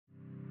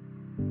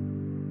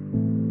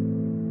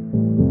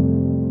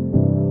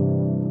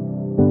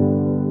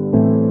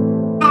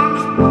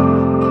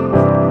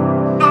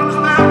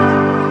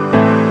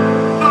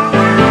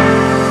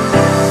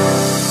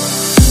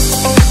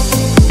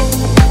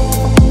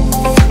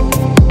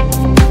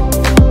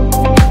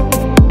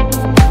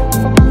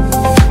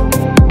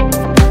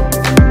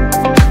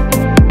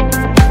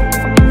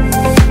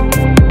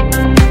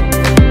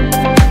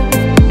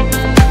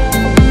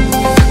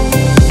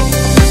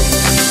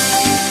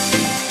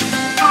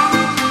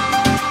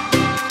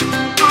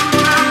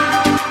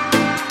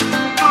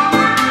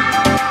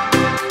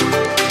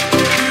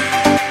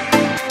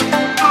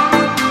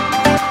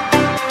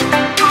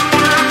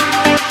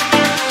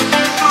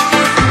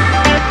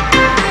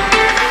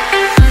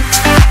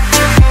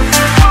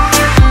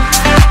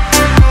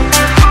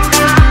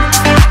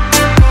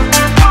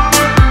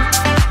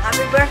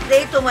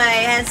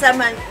sa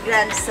my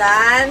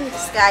grandson,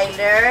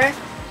 Skyler,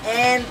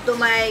 and to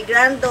my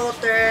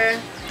granddaughter,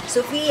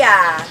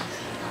 Sophia.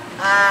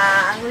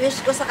 Ang wish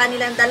ko sa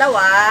kanilang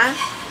dalawa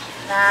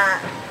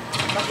na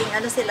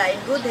maging sila in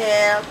good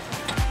health.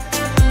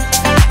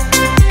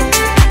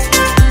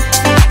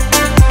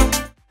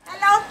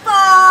 Hello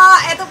po!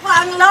 Ito po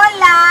ang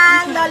Lola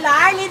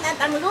Arlene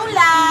at ang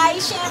Lulay.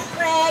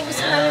 Siyempre,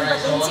 gusto namin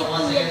batiin si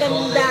Pia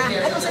ganda.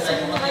 Ano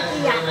sasabihin mo kay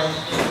Pia?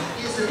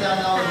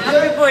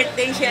 Happy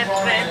birthday,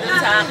 syempre,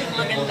 sa aking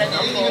magandang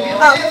apo.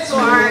 Of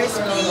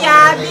course.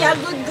 Pia, be a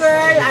good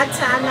girl at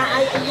sana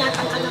ay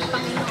ingatan ka ng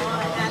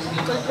Panginoon. At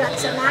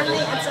congrats sa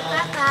nanay at sa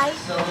tatay.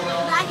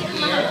 Dahil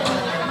mahal ka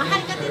nila.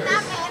 Mahal ka din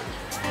namin.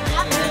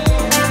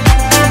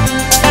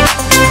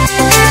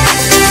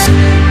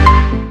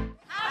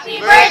 Happy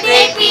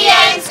birthday,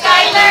 Pia and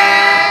Sky Back!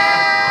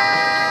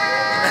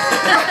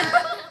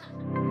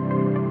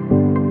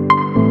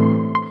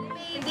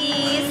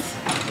 Ladies,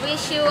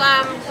 wish you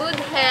good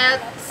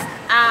health,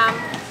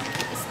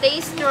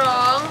 stay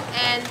strong,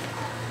 and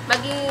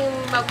maging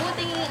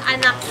mabuting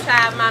anak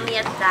sa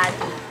mommy at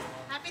daddy.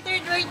 Happy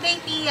third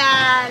birthday,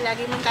 Pia!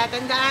 Lagi mong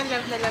tatandaan,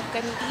 love na love ka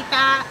ni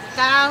tita,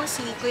 ikaw,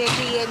 si Kuya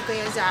Gri and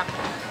Kuya Zach.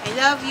 I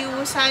love you.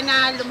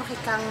 Sana lumaki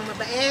kang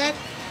mabait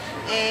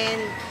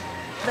and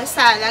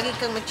basta lagi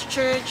kang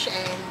mag-church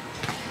and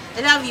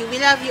I love you. We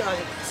love you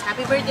always.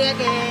 Happy birthday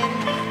again!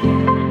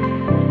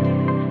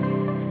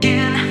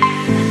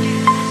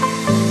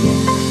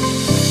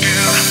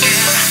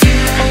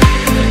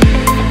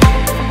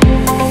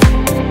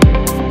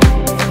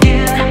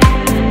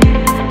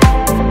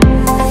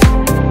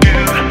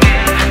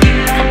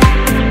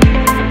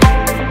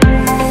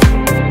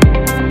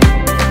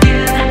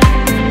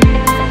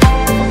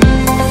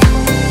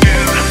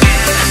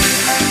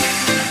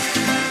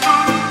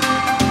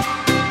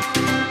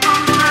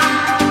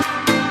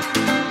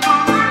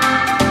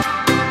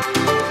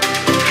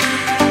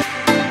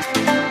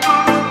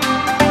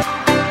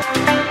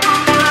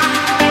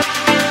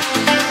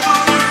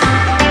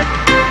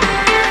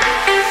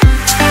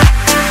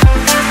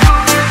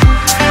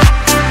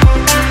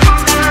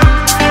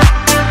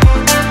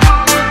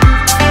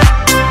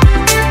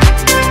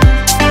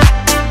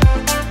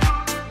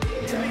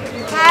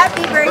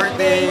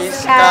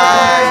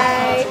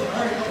 Sky!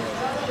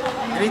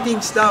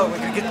 Greetings daw,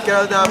 mag-greet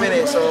ka namin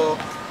eh. So,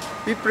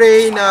 we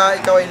pray na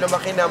ikaw ay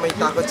lumaki na may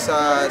takot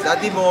sa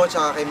daddy mo,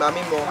 tsaka kay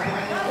mami mo.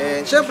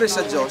 And syempre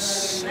sa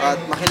Diyos,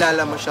 at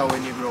makilala mo siya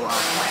when you grow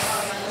up.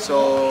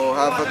 So,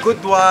 have a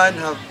good one,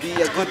 be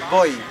a good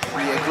boy,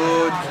 be a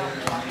good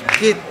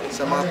kid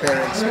sa mga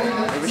parents mo.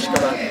 I wish ka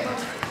ba?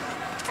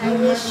 I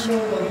wish you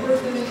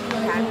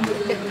happy.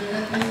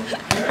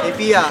 Hey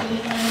Pia,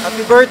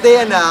 happy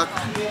birthday anak!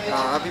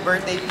 Happy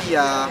birthday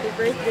Pia! Happy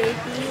birthday,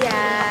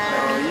 Pia!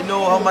 You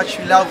know how much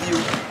we love you.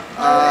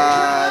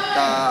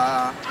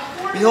 At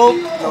we hope,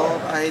 no,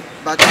 kahit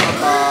bata ka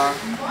pa,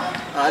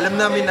 alam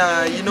namin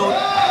na you know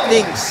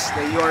things,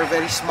 that you are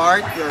very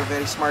smart, you are a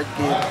very smart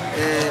kid.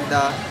 And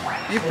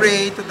we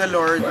pray to the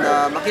Lord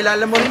na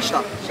makilala mo rin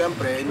siya,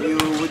 syempre, and you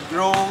would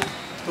grow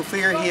to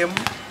fear Him,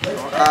 no,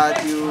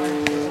 at you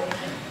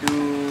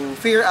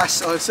fear us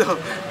also.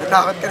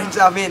 Natakot ka rin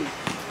sa amin.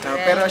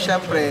 Pero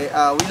syempre,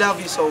 we love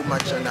you so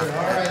much, anak.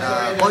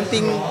 At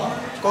konting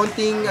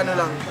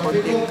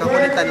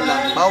kakulitan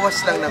lang,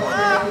 bawas lang na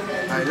konti.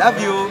 I love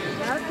you.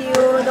 Love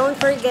you. Don't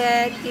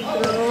forget to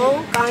grow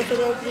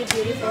confidently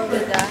beautiful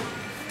with a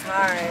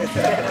heart.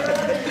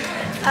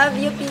 Love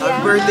you, Pia.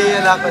 Happy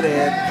birthday, anak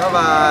ulit.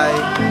 Bye-bye.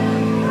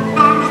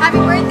 Happy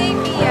birthday,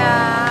 Pia!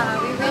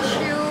 We wish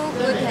you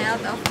good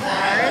health, of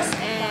course,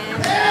 and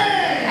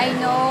I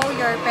know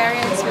your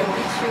parents will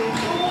wish you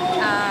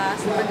sa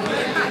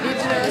pagiging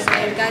religious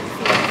and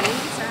God-fearing.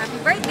 So happy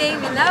birthday!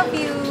 We love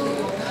you!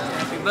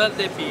 Happy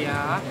birthday,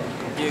 Pia!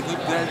 Be a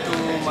good girl to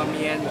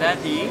mommy and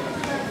daddy,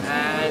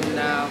 and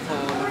for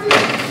all of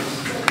you.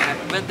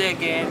 Happy birthday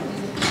again!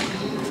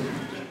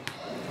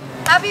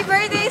 Happy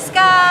birthday,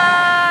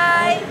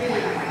 Sky!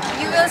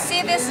 You will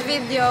see this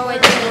video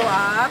when you grow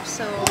up.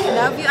 So, we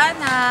love you,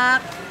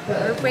 anak.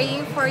 We're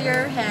praying for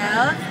your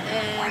health.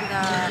 And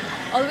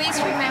always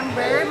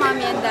remember,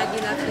 mommy and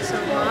daddy love you so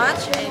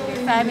much. And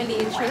your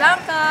family in Sri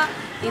Lanka,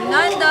 in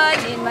London,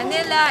 in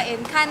Manila,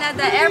 in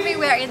Canada,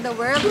 everywhere in the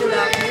world, we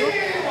love you.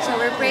 So,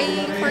 we're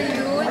praying for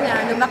you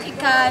na lumaki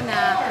ka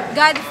na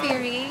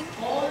God-fearing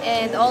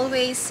and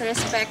always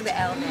respect the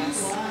elders.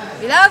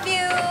 We love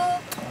you!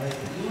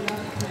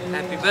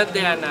 Happy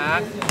birthday,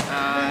 anak!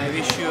 I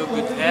wish you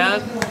good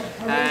health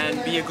and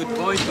be a good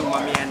boy to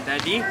mommy and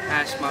daddy,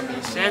 as mommy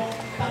said.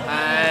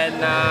 And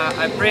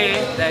I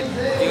pray that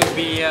you'll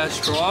be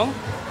strong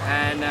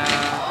and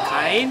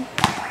kind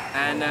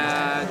and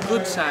a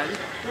good son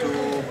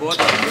to both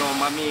of your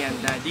mommy and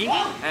daddy,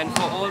 and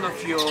for all of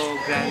your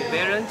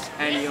grandparents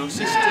and your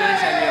sisters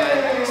and your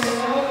aunties.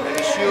 I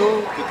wish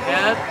you good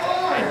health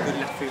and good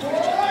luck for your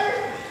future.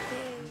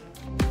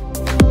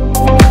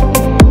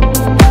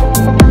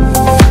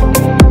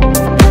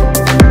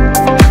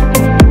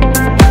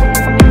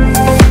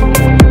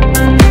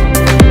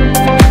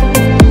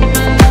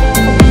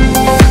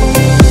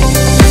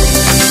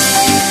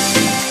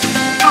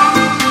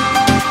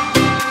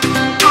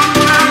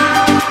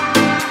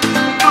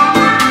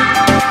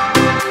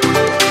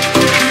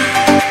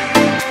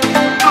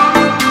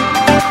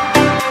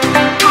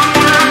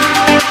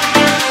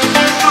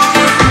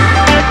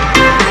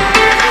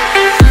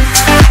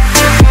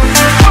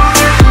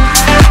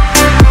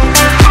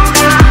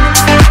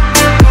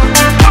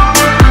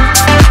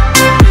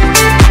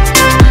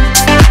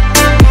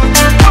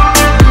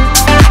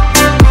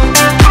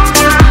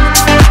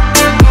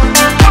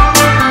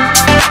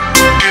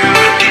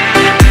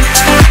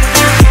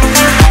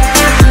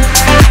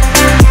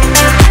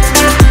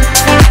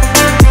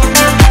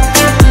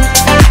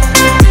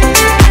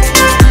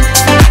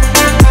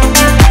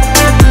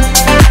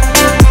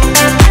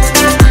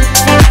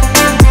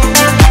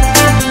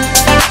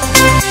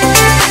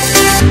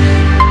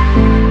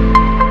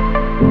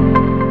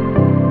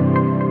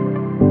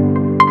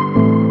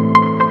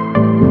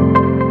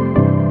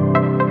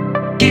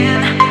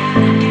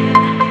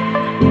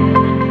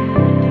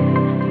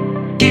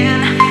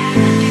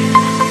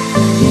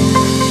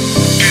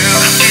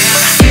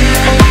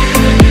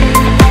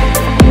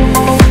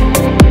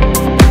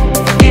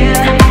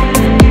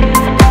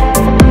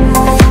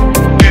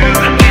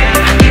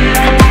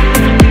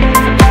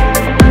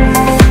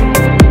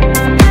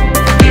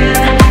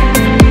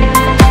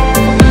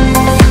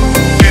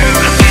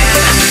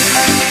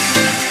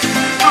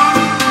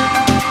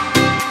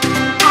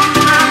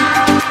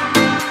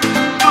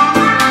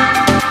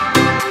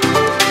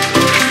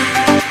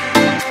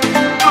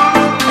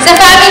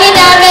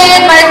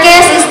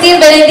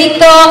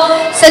 dito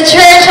sa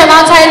church, sa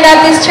Mount Zion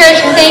Baptist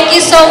Church. Thank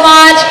you so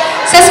much.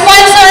 Sa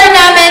sponsor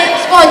namin,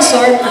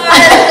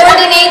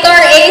 coordinator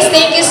Ace,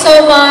 thank you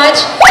so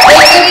much.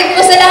 Thank you rin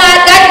po sa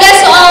lahat. God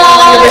bless all.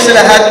 Thank you sa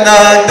lahat na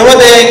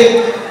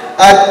dumating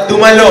at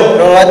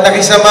dumalo, no? At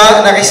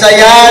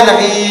nakisaya,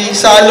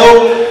 nakisalo,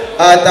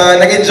 at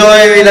nag-enjoy.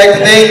 We like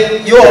to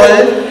thank you all.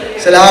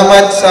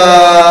 Salamat sa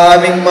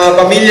aming mga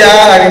pamilya,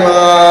 aming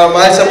mga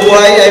mahal sa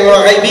buhay, aming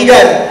mga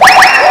kaibigan,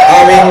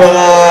 aming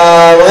mga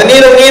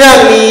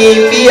ninong-ninang ni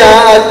Pia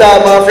at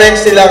mga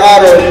friends nila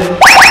Carol.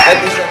 At